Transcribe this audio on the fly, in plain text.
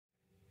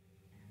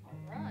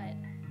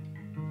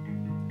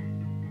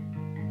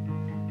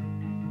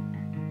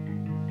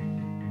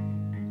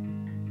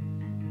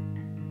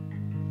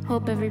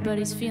Hope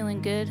everybody's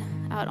feeling good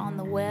out on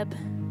the web,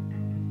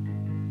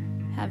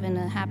 having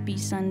a happy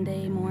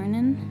Sunday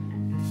morning.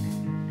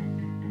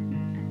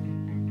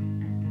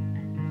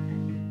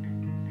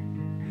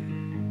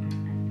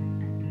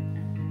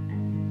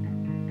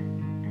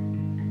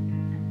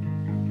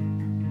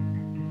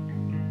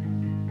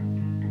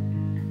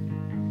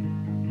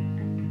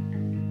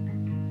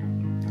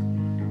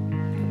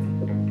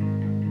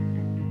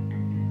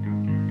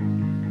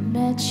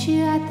 Met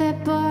you at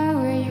that bar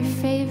where your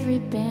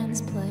favorite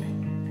bands play.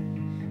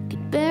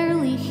 Could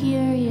barely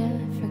hear ya,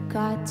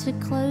 forgot to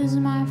close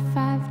my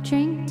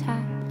 5-drink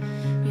tap.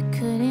 You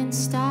couldn't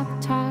stop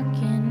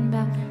talking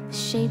about the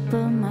shape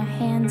of my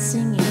hand,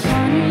 singing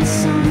 100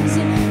 songs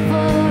at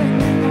 4 in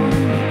the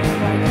morning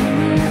while you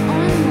were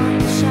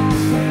online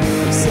shopping.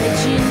 You said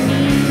you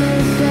need a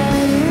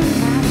better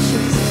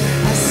mattress.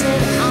 I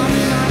said I'm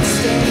not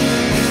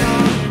staying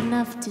long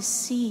enough to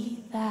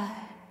see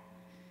that.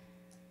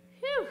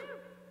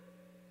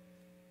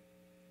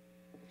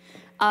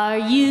 Are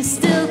you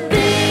still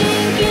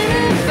thinking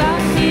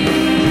about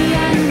me?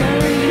 I know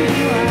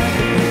you are,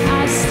 but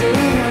I still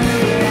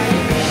wonder. Are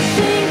you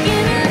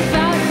thinking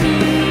about me?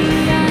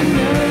 I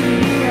know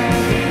you are,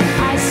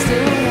 but I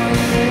still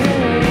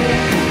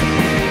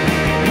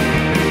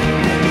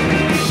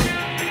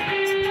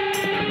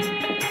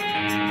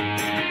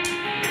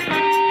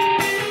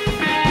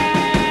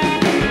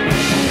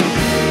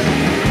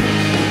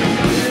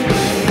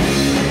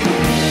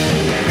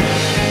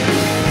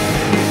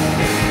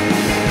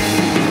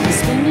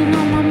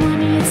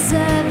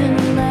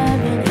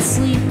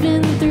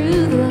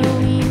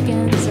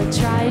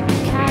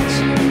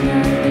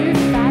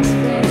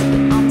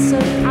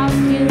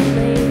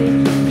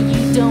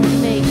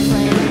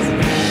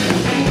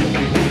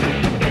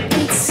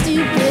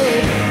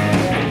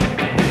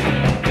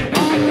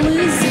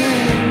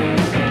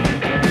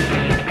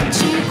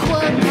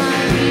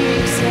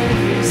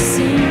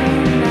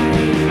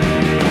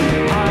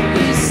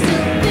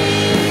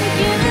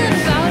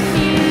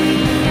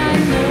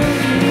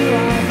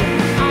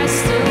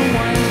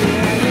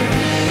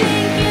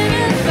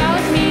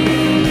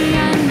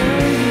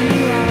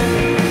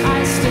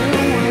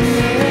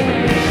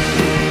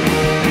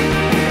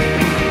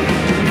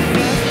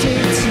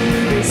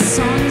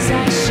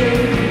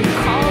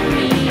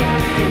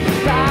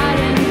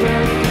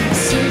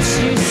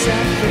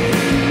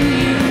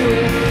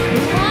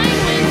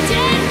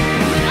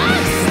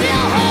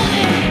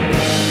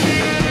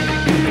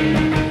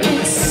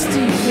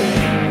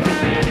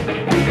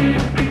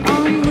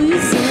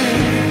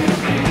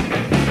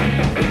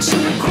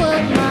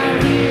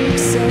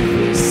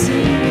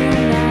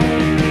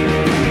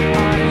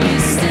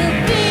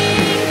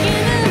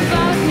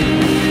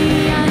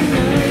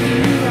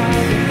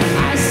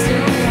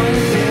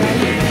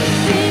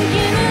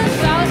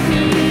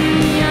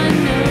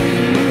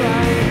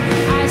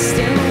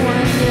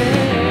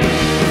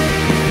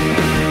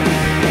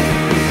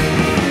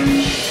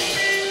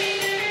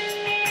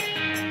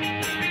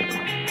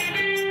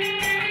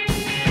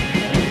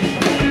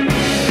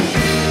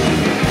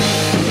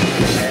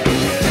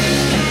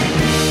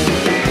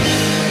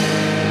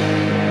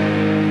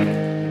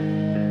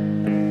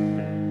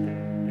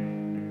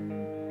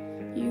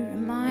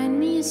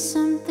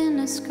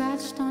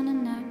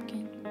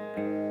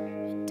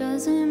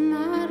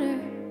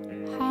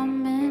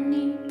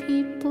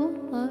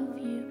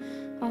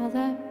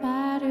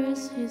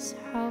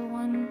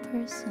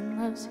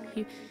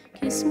you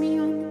kissed me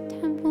on the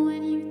temple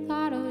when you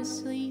thought I was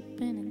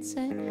sleeping and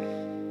said,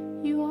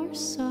 you are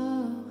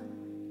so.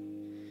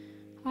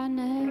 I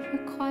never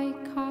quite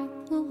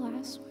caught the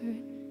last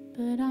word,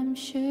 but I'm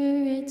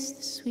sure it's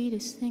the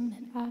sweetest thing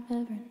that I've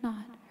ever